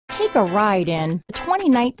Take a ride in the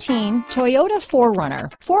 2019 Toyota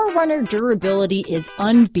 4Runner. 4Runner durability is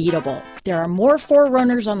unbeatable. There are more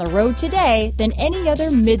 4Runners on the road today than any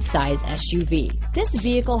other midsize SUV. This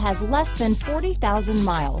vehicle has less than 40,000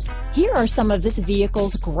 miles. Here are some of this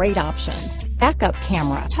vehicle's great options: backup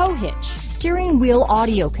camera, tow hitch, steering wheel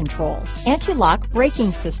audio controls, anti-lock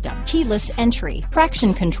braking system, keyless entry,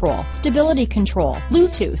 traction control, stability control,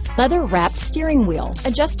 Bluetooth, leather-wrapped steering wheel,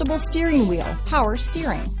 adjustable steering wheel, power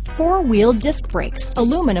steering, four-wheel disc brakes,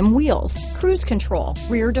 aluminum wheels, cruise control,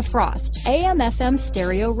 rear defrost, AM/FM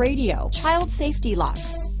stereo radio, child safety locks,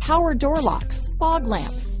 power door locks, fog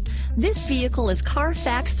lamps. This vehicle is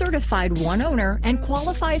Carfax certified one owner and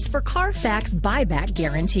qualifies for Carfax buyback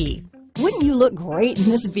guarantee. Wouldn't you look great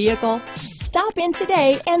in this vehicle? Stop in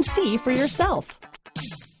today and see for yourself.